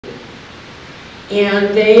And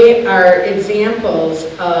they are examples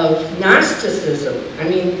of Gnosticism. I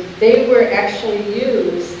mean, they were actually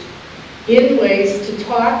used in ways to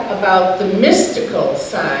talk about the mystical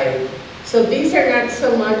side. So these are not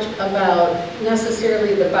so much about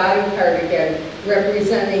necessarily the body part again,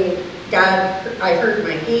 representing God, I hurt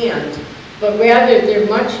my hand, but rather they're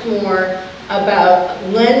much more about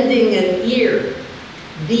lending an ear,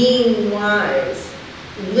 being wise,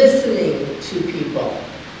 listening to people.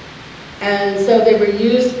 And so they were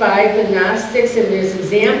used by the Gnostics, and there's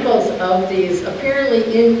examples of these. Apparently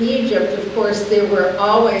in Egypt, of course, there were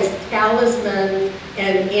always talismans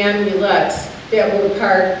and amulets that were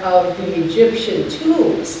part of the Egyptian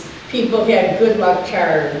tombs. People had good luck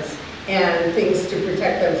charms and things to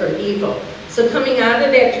protect them from evil. So coming out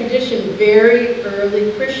of that tradition, very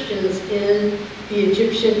early Christians in the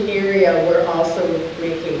Egyptian area were also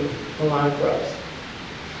making Milagros.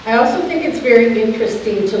 I also think it's very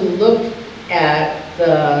interesting to look at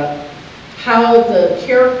how the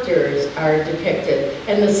characters are depicted.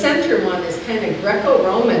 And the center one is kind of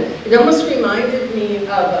Greco-Roman. It almost reminded me of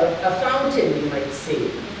a fountain you might see,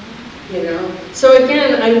 you know? So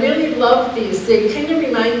again, I really love these. They kind of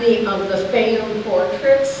remind me of the Fayum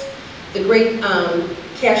portraits, the great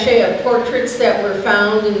cache of portraits that were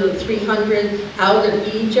found in the 300 out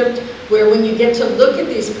of Egypt, where when you get to look at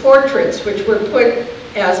these portraits, which were put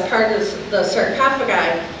as part of the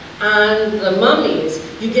sarcophagi on the mummies,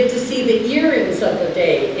 you get to see the earrings of the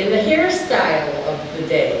day and the hairstyle of the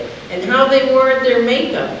day and how they wore their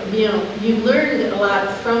makeup. You know, you learned a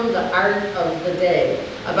lot from the art of the day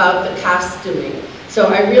about the costuming. So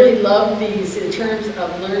I really love these in terms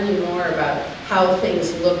of learning more about how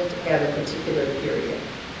things looked at a particular period.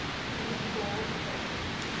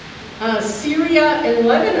 Syria and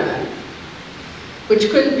Lebanon, which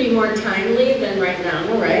couldn't be more timely than right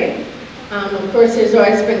now, right? Of course, there's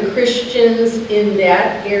always been Christians in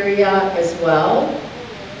that area as well.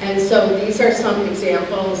 And so these are some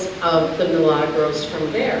examples of the Milagros from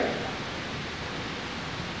there.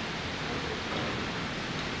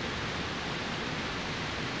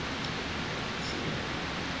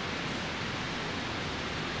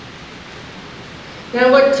 Now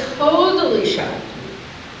what totally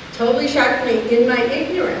shocked me in my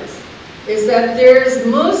ignorance, is that there's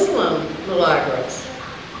Muslim Milagros.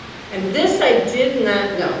 And this I did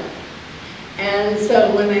not know. And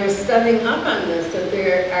so when I was studying up on this, that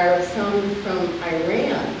there are some from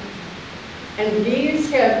Iran. And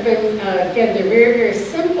these have been, again, they're very, very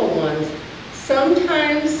simple ones.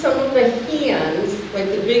 Sometimes some of the hands, like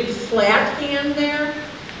the big flat hand there,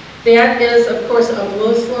 that is, of course, a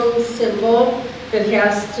Muslim symbol that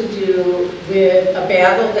has to do with a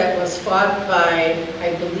battle that was fought by,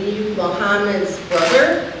 I believe, Muhammad's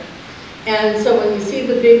brother. And so when you see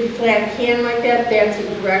the big flat hand like that, that's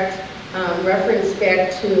a direct reference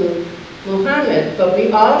back to Muhammad. But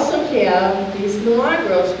we also have these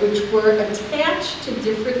Milagros, which were attached to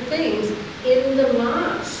different things in the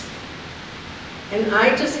mosque. And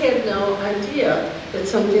I just had no idea that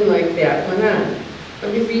something like that went on.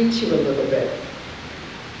 Let me read to you a little bit.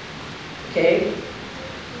 Okay?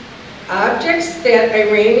 Objects that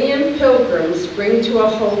Iranian pilgrims bring to a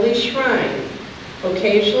holy shrine,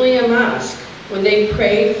 occasionally a mosque, when they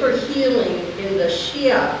pray for healing in the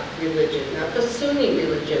Shia religion, not the Sunni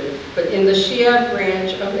religion, but in the Shia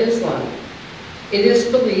branch of Islam. It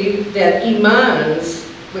is believed that imams,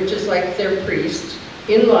 which is like their priest,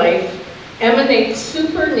 in life, emanate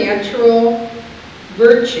supernatural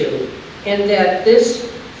virtue, and that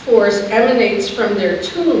this force emanates from their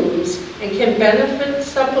tombs and can benefit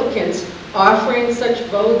supplicants offering such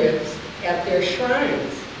votives at their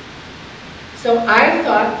shrines. So I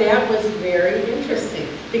thought that was very interesting,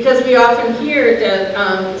 because we often hear that,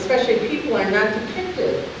 especially people are not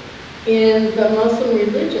depicted in the Muslim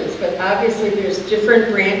religions, but obviously there's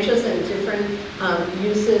different branches and different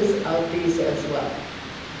uses of these as well.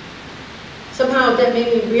 Somehow that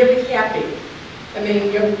made me really happy. I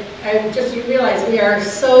mean, you realize we are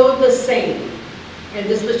so the same. And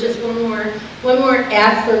this was just one more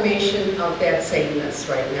affirmation of that sameness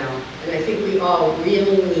right now. And I think we all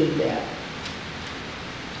really need that.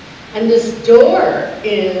 And this door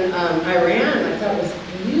in Iran, I thought was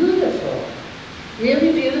beautiful,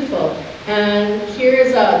 really beautiful. And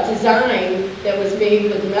here's a design that was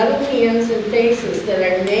made with metal hands and faces that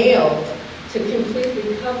are nailed to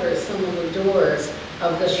completely cover some of the doors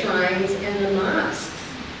of the shrines and the mosques.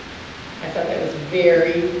 I thought that was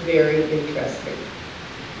very, very interesting.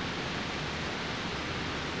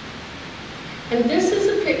 And this is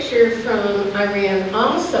a picture from Iran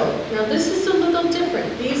also. Now this is a little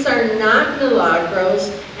different. These are not Milagros,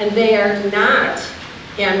 and they are not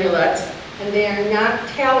amulets. and they are not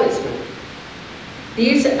talismans.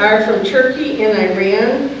 These are from Turkey and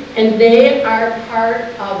Iran, and they are part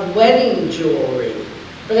of wedding jewelry.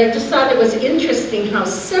 But I just thought it was interesting how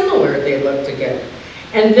similar they look together.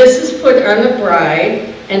 And this is put on a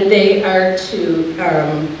bride, and they are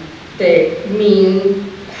they mean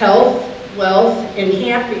health, wealth, and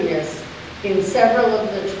happiness in several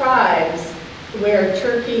of the tribes where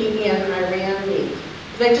Turkey and Iran meet.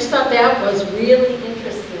 But I just thought that was really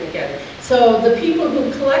interesting again. So the people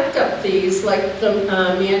who collect up these, like the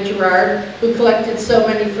man Gerard, who collected so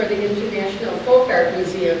many for the International Folk Art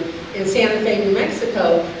Museum in Santa Fe, New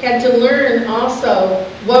Mexico, had to learn also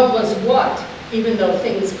what was what, even though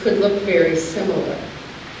things could look very similar.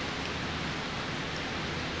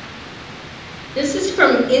 This is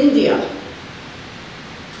from India.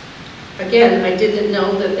 Again, I didn't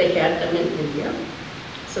know that they had them in India,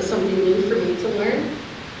 so something new for me to learn.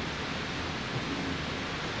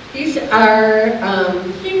 These are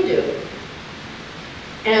Hindu,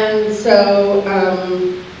 and so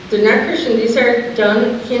they're not Christian. These are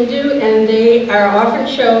done Hindu, and they are often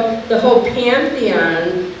show the whole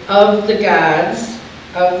pantheon of the gods,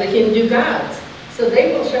 of the Hindu gods. So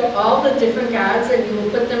they will show all the different gods, and you will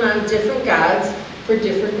put them on different gods for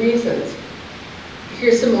different reasons.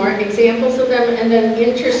 Here's some more examples of them, and then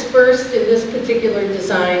interspersed in this particular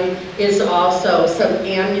design is also some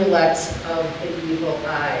amulets of the evil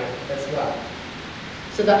eye as well.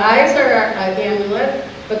 So the eyes are an amulet,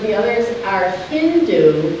 but the others are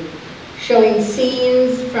Hindu, showing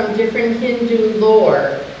scenes from different Hindu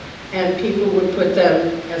lore, and people would put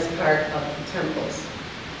them as part of the temples.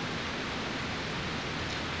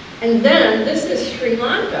 And then this is Sri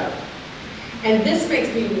Lanka, and this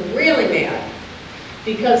makes me really mad.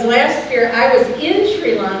 Because last year I was in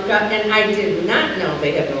Sri Lanka and I did not know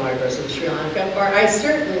they had Milagros in Sri Lanka, or I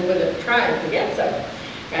certainly would have tried to get some,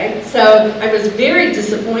 right? So I was very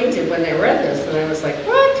disappointed when I read this, and I was like,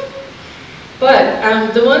 what?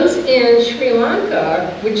 But the ones in Sri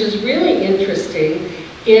Lanka, which is really interesting,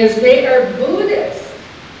 is they are Buddhist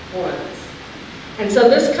ones. And so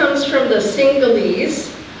this comes from the Sinhalese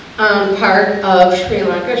part of Sri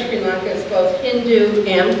Lanka. Sri Lanka is both Hindu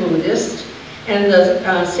and Buddhist. And the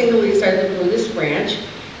Sinhalese are the Buddhist branch.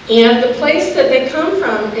 And the place that they come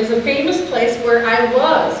from is a famous place where I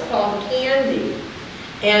was, called Kandy.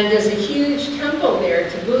 And there's a huge temple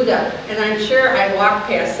there to Buddha. And I'm sure I walked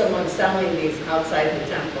past someone selling these outside the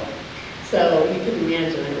temple. So you can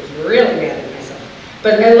imagine I was really mad at myself.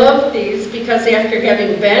 But I love these because after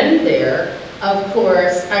having been there, of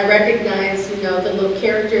course, I recognize, you know, the little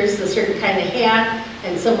characters, the certain kind of hat,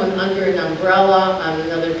 and someone under an umbrella on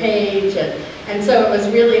another page. And so it was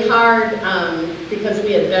really hard because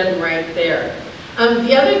we had been right there.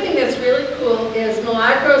 The other thing that's really cool is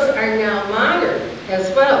Milagros are now modern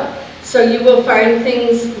as well. So you will find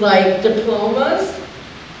things like diplomas,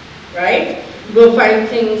 right? You will find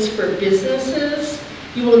things for businesses.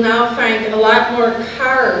 You will now find a lot more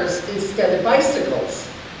cars instead of bicycles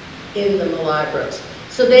in the Milagros.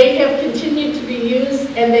 So they have continued to be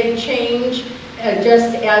used, and they change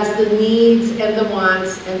just as the needs and the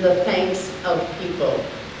wants and the thanks of people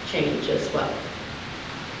change as well.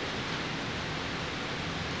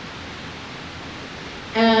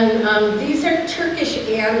 And these are Turkish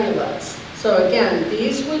amulets. So again,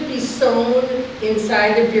 these would be sewn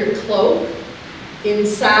inside of your cloak,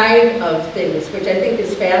 inside of things, which I think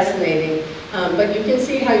is fascinating. But you can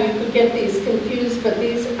see how you could get these confused, but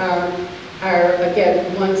these are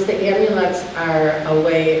again, once the amulets are a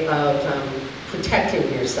way of protecting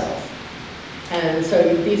yourself. And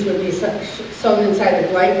so these would be sewn inside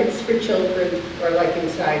of blankets for children, or like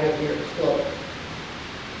inside of your cloak.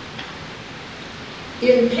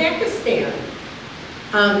 In Pakistan,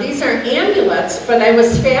 these are amulets, but I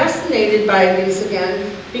was fascinated by these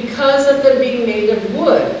again because of them being made of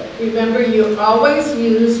wood. Remember, you always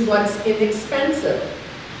use what's inexpensive.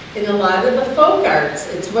 In a lot of the folk arts,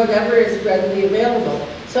 it's whatever is readily available.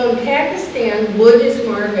 So in Pakistan, wood is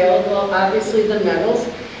more available, obviously, than metals.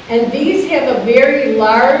 And these have a very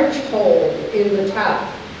large hole in the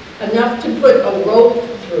top, enough to put a rope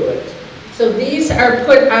through it. So these are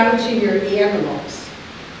put onto your animals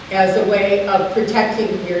as a way of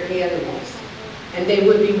protecting your animals. And they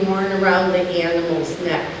would be worn around the animal's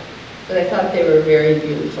neck. But I thought they were very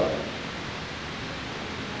beautiful.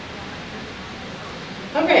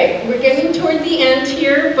 Okay, we're getting toward the end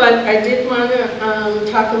here, but I did want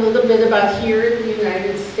to talk a little bit about here in the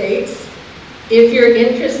United States. If you're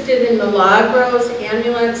interested in Milagros,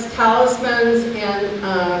 amulets, talismans,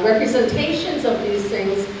 and representations of these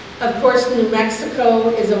things, of course, New Mexico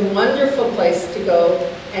is a wonderful place to go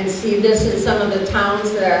and see this in some of the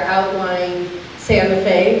towns that are outlying Santa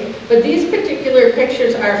Fe. But these particular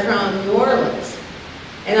pictures are from New Orleans.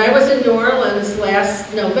 And I was in New Orleans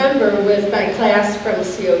last November with my class from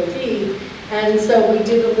COD, and so we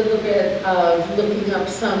did a little bit of looking up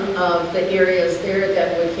some of the areas there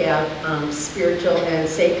that would have spiritual and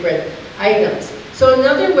sacred items. So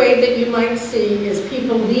another way that you might see is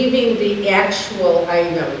people leaving the actual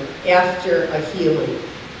item after a healing.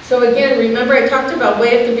 So again, remember I talked about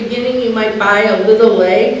way at the beginning, you might buy a little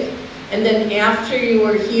leg, and then after you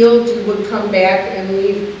were healed, you would come back and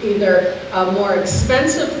leave either a more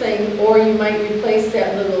expensive thing, or you might replace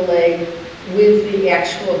that little leg with the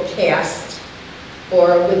actual cast,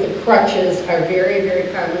 or with the crutches are very,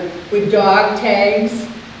 very common, with dog tags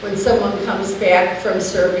when someone comes back from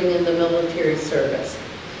serving in the military service.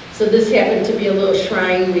 So this happened to be a little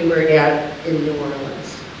shrine we were at in New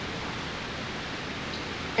Orleans.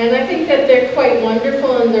 And I think that they're quite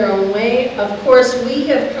wonderful in their own way. Of course, we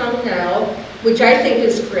have come now, which I think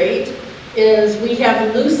is great, is we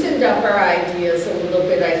have loosened up our ideas a little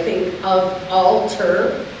bit, I think, of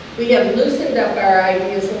altar. We have loosened up our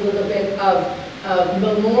ideas a little bit of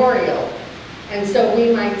memorial. And so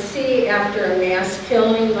we might see after a mass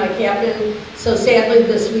killing like happened, so sadly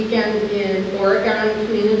this weekend in Oregon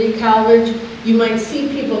Community College, you might see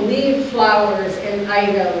people leave flowers and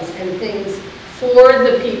items and things for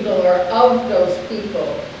the people or of those people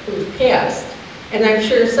who've passed. And I'm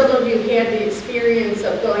sure some of you had the experience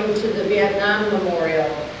of going to the Vietnam Memorial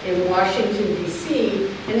in Washington, D.C.,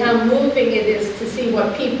 and how moving it is to see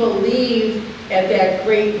what people leave at that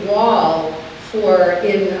great wall for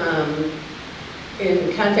in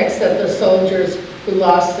context of the soldiers who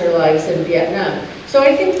lost their lives in Vietnam. So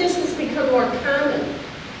I think this has become more common,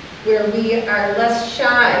 where we are less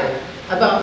shy about